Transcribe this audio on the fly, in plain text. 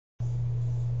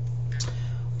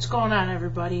What's going on,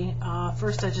 everybody?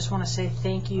 First, I just want to say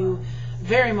thank you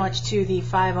very much to the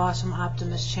 5 Awesome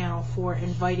Optimists channel for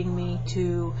inviting me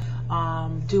to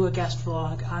do a guest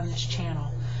vlog on this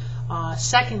channel.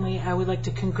 Secondly, I would like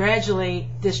to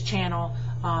congratulate this channel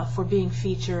for being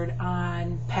featured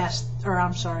on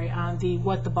on the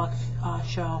What the Buck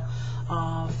show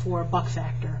for Buck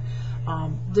Factor.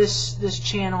 This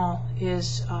channel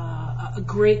is a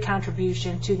great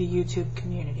contribution to the YouTube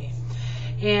community.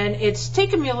 And it's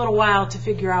taken me a little while to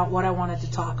figure out what I wanted to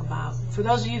talk about. For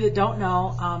those of you that don't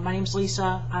know, my name's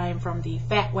Lisa. I am from the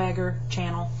Fatwager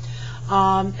channel.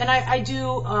 And I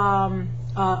do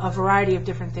a variety of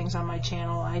different things on my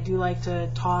channel. I do like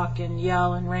to talk and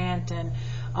yell and rant, and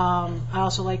I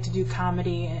also like to do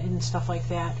comedy and stuff like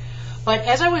that. But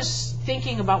as I was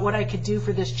thinking about what I could do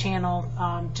for this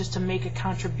channel, just to make a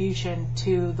contribution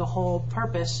to the whole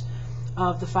purpose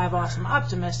of the 5 Awesome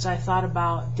Optimists, I thought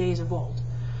about days of old.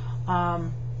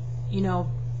 You know,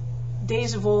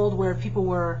 days of old where people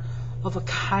were of a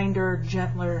kinder,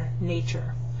 gentler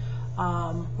nature,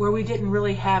 where we didn't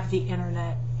really have the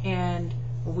internet, and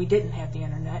we didn't have the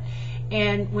internet,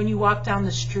 and when you walked down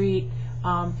the street,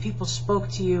 people spoke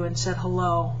to you and said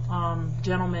hello.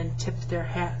 Gentlemen tipped their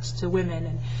hats to women,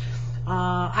 and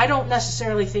I don't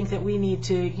necessarily think that we need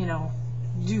to,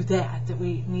 do that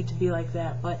we need to be like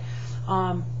that, but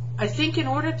I think in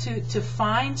order to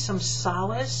find some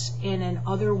solace in an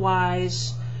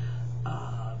otherwise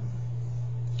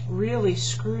really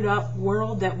screwed up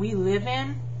world that we live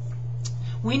in,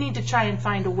 we need to try and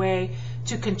find a way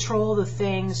to control the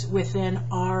things within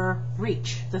our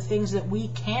reach, the things that we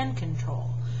can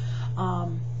control.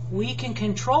 We can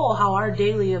control how our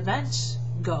daily events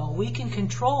go. We can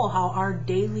control how our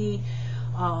daily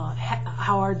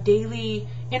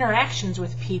interactions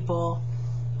with people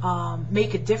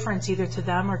make a difference either to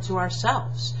them or to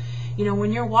ourselves.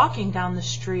 When you're walking down the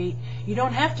street, you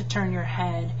don't have to turn your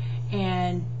head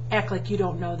and act like you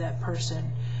don't know that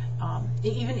person.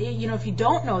 Even if you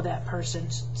don't know that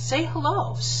person, say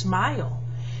hello, smile.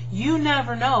 You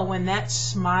never know when that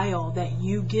smile that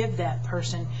you give that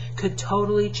person could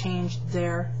totally change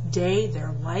their day,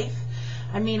 their life.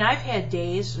 I mean, I've had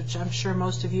days, which I'm sure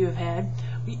most of you have had.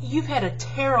 You've had a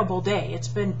terrible day. It's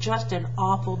been just an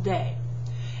awful day.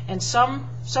 And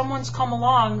someone's come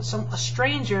along, a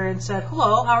stranger, and said,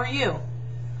 hello, how are you?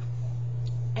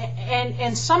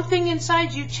 And something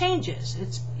inside you changes.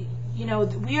 It's,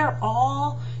 we are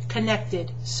all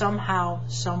connected somehow,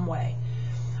 some way.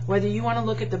 Whether you want to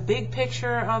look at the big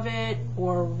picture of it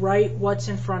or write what's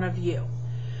in front of you.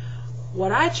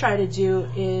 What I try to do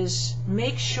is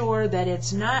make sure that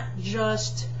it's not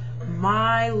just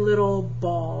my little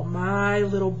ball, my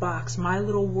little box, my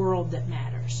little world that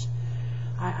matters.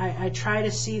 I try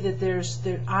to see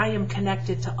that I am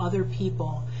connected to other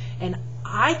people, and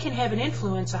I can have an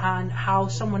influence on how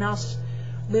someone else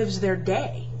lives their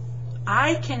day.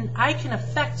 I can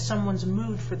affect someone's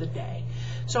mood for the day.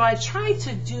 So I try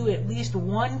to do at least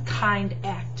one kind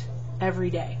act every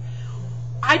day.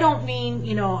 I don't mean,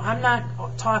 I'm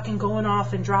not talking going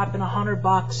off and dropping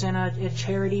 $100 in a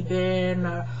charity bin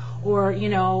or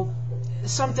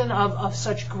something of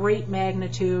such great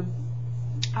magnitude.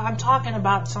 I'm talking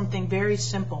about something very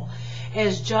simple,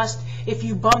 as just if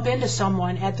you bump into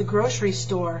someone at the grocery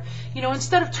store,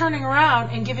 instead of turning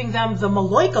around and giving them the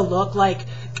Maloika look like,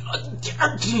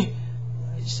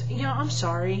 I'm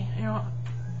sorry,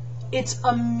 it's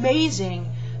amazing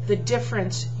the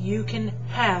difference you can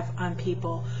have on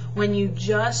people when you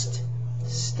just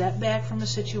step back from a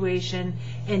situation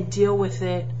and deal with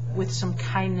it with some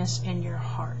kindness in your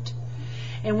heart.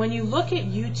 And when you look at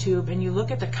YouTube and you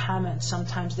look at the comments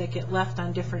sometimes that get left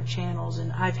on different channels,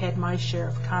 and I've had my share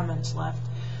of comments left,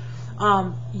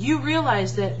 you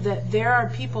realize that there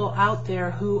are people out there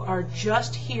who are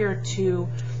just here to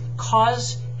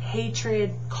cause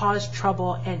hatred, cause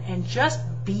trouble, and just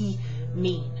be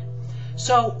mean.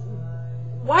 So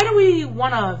why do we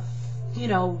want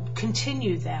to,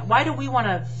 continue that? Why do we want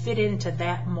to fit into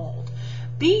that mold?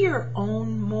 Be your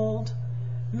own mold.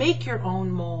 Make your own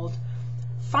mold.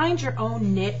 Find your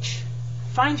own niche.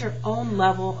 Find your own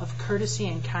level of courtesy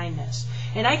and kindness.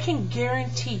 And I can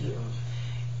guarantee you,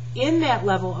 in that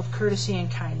level of courtesy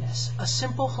and kindness, a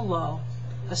simple hello,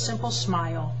 a simple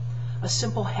smile, a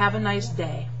simple have a nice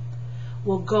day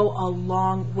will go a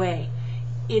long way.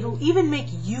 It'll even make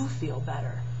you feel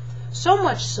better. So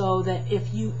much so that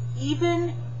if you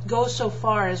even go so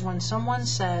far as when someone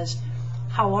says,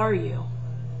 how are you?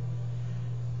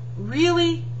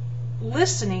 Really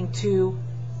listening to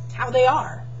how they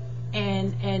are,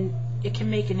 and it can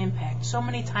make an impact. So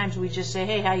many times we just say,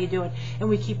 hey, how you doing? And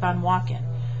we keep on walking.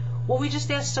 Well, we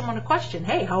just asked someone a question.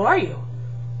 Hey, how are you?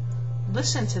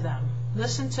 Listen to them.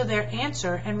 Listen to their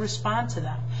answer and respond to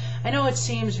them. I know it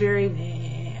seems very,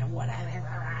 whatever,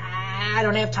 I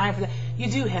don't have time for that. You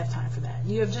do have time for that.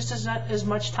 You have just as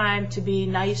much time to be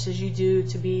nice as you do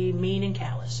to be mean and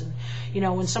callous. And, you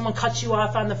know, when someone cuts you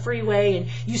off on the freeway and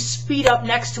you speed up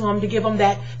next to them to give them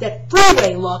that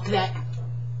freeway look, that,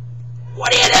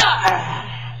 what are you doing?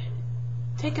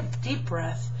 Take a deep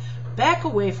breath, back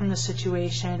away from the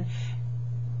situation,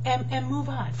 and move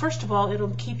on. First of all, it'll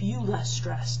keep you less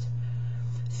stressed.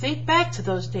 Think back to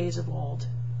those days of old,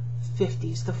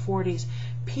 50s, the 40s.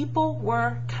 People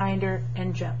were kinder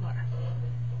and gentler.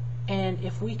 And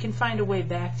if we can find a way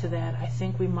back to that, I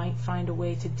think we might find a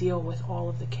way to deal with all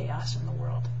of the chaos in the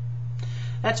world.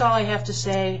 That's all I have to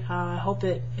say. I hope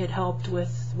it helped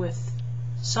with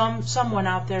someone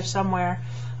out there somewhere.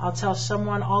 I'll tell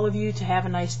all of you, to have a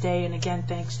nice day. And again,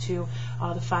 thanks to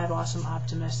the 5 Awesome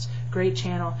Optimists. Great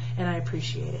channel, and I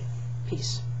appreciate it.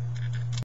 Peace.